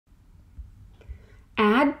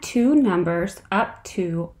Add two numbers up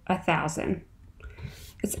to 1,000.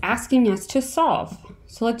 It's asking us to solve,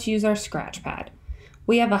 so let's use our scratch pad.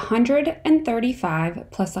 We have 135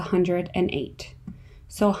 plus 108.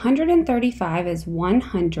 So 135 is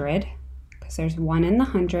 100, because there's 1 in the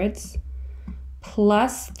hundreds,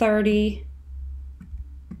 plus 30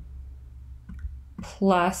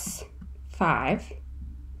 plus 5.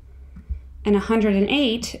 And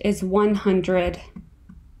 108 is 100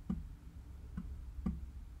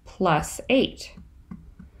 plus 8.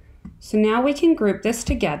 So now we can group this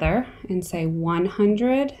together and say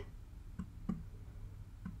 100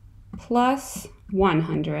 plus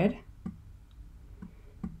 100.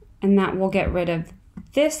 And that will get rid of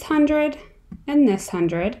this 100 and this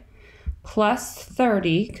 100, plus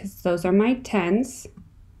 30, because those are my tens,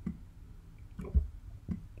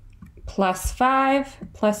 plus 5,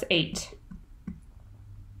 plus 8.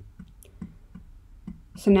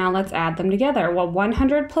 So now let's add them together. Well,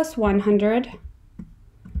 100 plus 100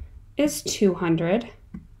 is 200.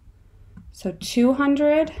 So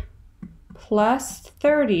 200 plus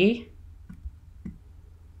 30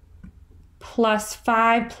 plus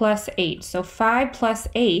 5 plus 8. So 5 plus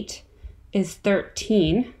 8 is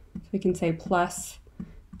 13. So we can say plus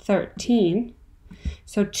 13.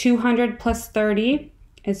 So 200 plus 30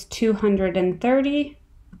 is 230.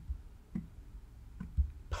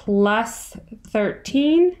 Plus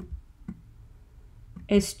 13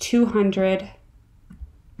 is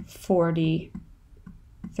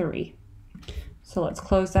 243. So let's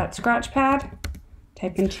close that scratch pad,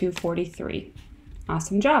 type in 243.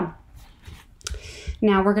 Awesome job.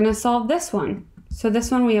 Now we're going to solve this one. So this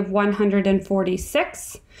one we have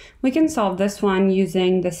 146. We can solve this one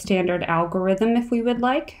using the standard algorithm if we would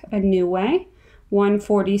like, a new way.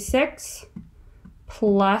 146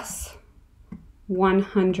 plus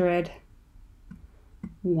 101.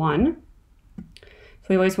 So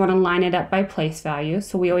we always want to line it up by place value.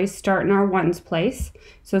 So we always start in our ones place.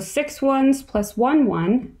 So 6 ones plus 1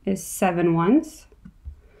 1 is 7 ones.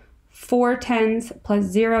 4 tens plus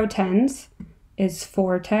 0 tens is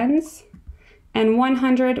 4 tens. And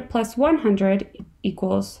 100 plus 100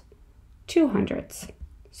 equals 200s.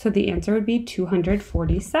 So the answer would be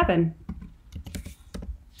 247.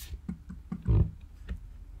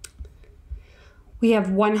 We have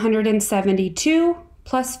 172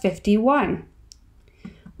 plus 51.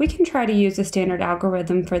 We can try to use a standard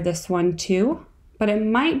algorithm for this one too, but it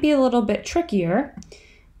might be a little bit trickier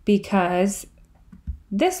because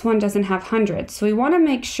this one doesn't have hundreds. So we want to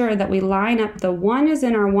make sure that we line up the 1 is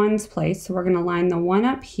in our ones place, so we're going to line the 1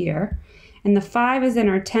 up here, and the 5 is in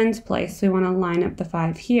our tens place, so we want to line up the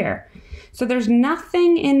 5 here. So there's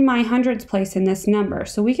nothing in my hundreds place in this number,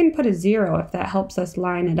 so we can put a 0 if that helps us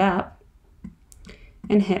line it up,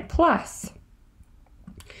 and hit plus.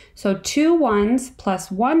 So 2 ones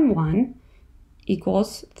plus 1 1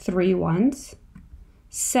 equals 3 ones.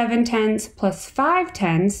 7 tens plus 5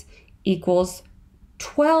 tens equals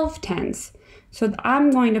 12 tens. So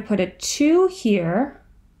I'm going to put a 2 here,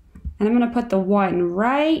 and I'm going to put the 1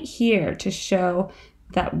 right here to show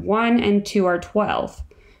that 1 and 2 are 12.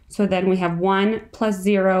 So then we have 1 plus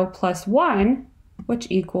 0 plus 1,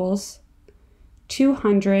 which equals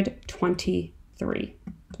 223.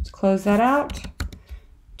 Let's close that out.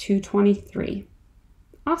 223.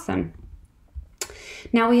 Awesome.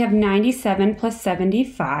 Now we have 97 plus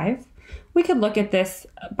 75. We could look at this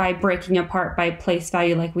by breaking apart by place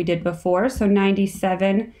value like we did before. So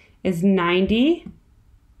 97 is 90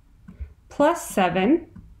 plus 7,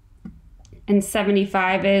 and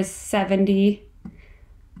 75 is 70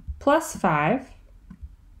 plus 5.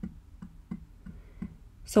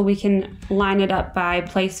 So we can line it up by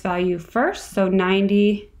place value first. So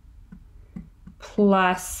 90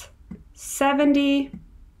 plus 70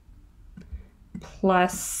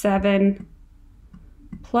 plus 7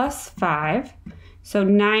 plus 5. So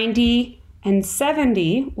 90 and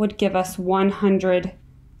 70 would give us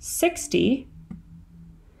 160.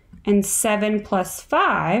 And 7 plus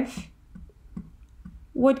 5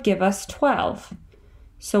 would give us 12.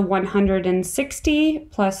 So 160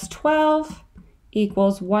 plus 12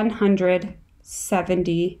 equals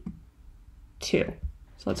 172.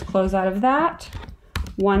 So let's close out of that.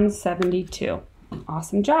 172.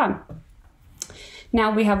 Awesome job.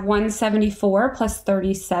 Now we have 174 plus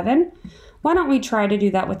 37. Why don't we try to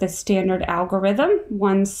do that with a standard algorithm?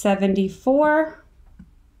 174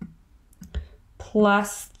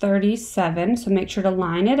 plus 37. So make sure to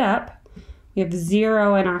line it up. We have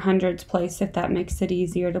 0 in our hundreds place if that makes it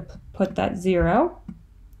easier to put that 0.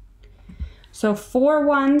 So 4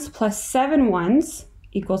 ones plus 7 ones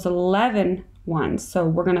equals 11 ones. So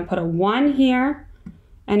we're going to put a 1 here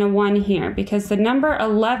and a 1 here, because the number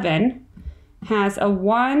 11 has a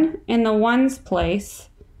 1 in the ones place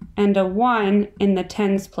and a 1 in the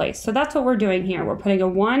tens place. So that's what we're doing here. We're putting a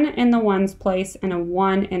 1 in the ones place and a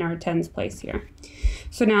 1 in our tens place here.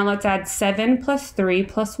 So now let's add 7 plus 3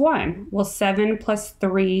 plus 1. Well, 7 plus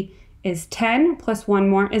 3 is 10, plus 1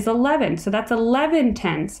 more is 11. So that's 11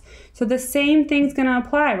 tens. So the same thing's going to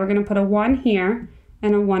apply. We're going to put a 1 here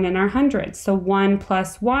and a 1 in our hundreds. So 1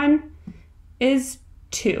 plus 1 is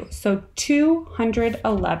 2. So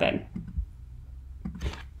 211.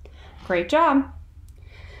 Great job.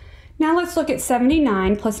 Now let's look at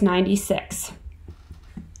 79 plus 96.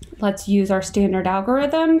 Let's use our standard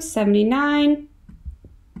algorithm. 79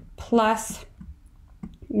 plus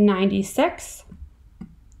 96.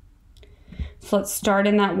 So let's start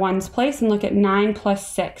in that ones place and look at 9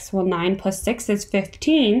 plus 6. Well, 9 plus 6 is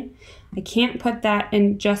 15. I can't put that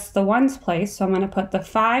in just the ones place, so I'm going to put the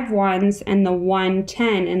 5 ones and the 1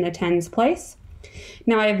 10 in the tens place.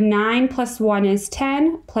 Now I have 9 plus 1 is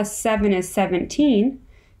 10, plus 7 is 17.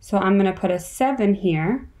 So I'm going to put a 7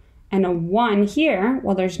 here and a 1 here.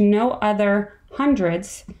 Well, there's no other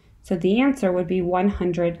hundreds, so the answer would be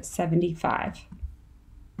 175.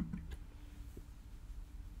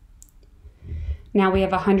 Now we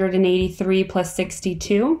have 183 plus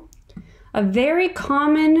 62. A very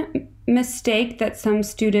common mistake that some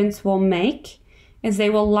students will make is they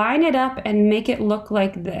will line it up and make it look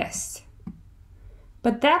like this.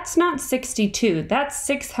 But that's not 62, that's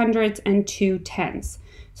 600s and 2 tens.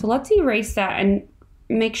 So let's erase that and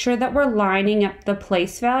make sure that we're lining up the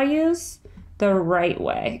place values the right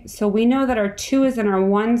way. So we know that our 2 is in our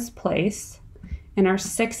ones place and our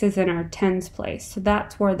 6 is in our tens place. So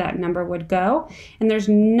that's where that number would go. And there's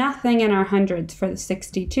nothing in our hundreds for the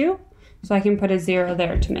 62. So I can put a 0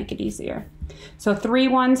 there to make it easier. So 3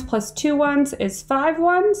 ones plus 2 ones is 5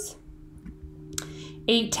 ones.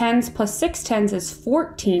 8 tens plus 6 tens is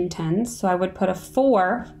 14 tens. So I would put a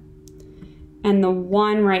 4 and the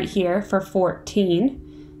 1 right here for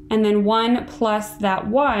 14. And then 1 plus that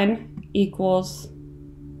 1 equals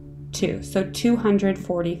 2. So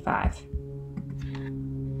 245.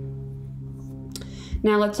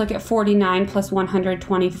 Now let's look at 49 plus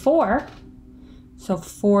 124. So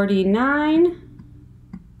 49.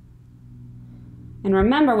 And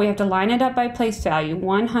remember, we have to line it up by place value.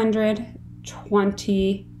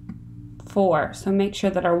 124. So make sure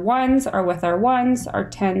that our ones are with our ones, our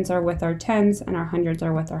tens are with our tens, and our hundreds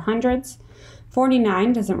are with our hundreds.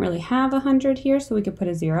 49 doesn't really have 100 here, so we could put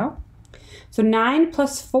a 0. So 9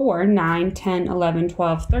 plus 4, 9, 10, 11,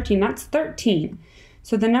 12, 13, that's 13.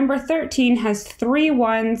 So the number 13 has 3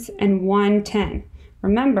 ones and 1 10.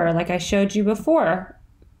 Remember, like I showed you before,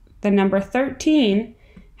 the number 13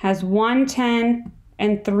 has 1 10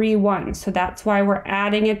 and 3 ones. So that's why we're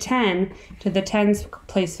adding a 10 to the tens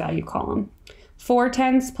place value column. 4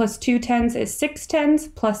 tens plus 2 tens is 6 tens,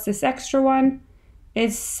 plus this extra one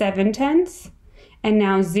is 7 tens. And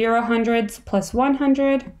now 0 hundreds plus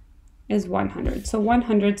 100 is 100. So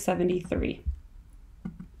 173.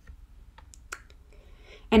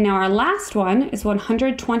 And now our last one is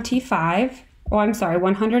 125. Oh, I'm sorry,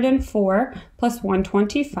 104 plus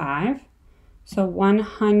 125. So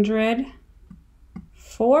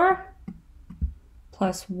 104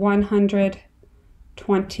 plus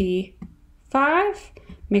 125.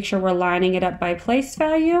 Make sure we're lining it up by place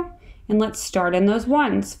value. And let's start in those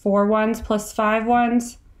ones. 4 ones plus 5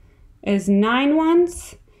 ones is 9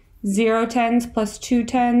 ones. 0 tens plus 2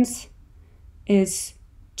 tens is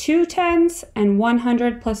 2 tens. And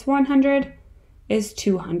 100 plus 100 is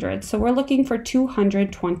 200. So we're looking for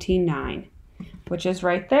 229, which is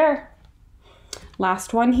right there.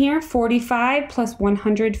 Last one here, 45 plus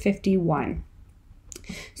 151.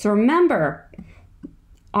 So remember,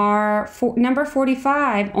 our number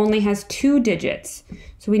 45 only has 2 digits.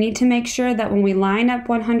 So we need to make sure that when we line up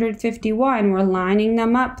 151, we're lining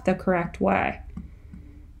them up the correct way.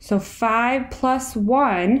 So 5 plus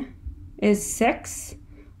 1 is 6.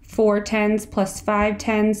 4 tens plus 5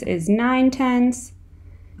 tens is 9 tens.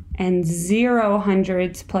 And 0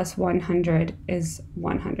 hundreds plus 100 is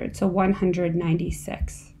 100. So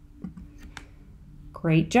 196.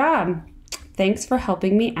 Great job. Thanks for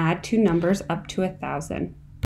helping me add 2 numbers up to 1,000.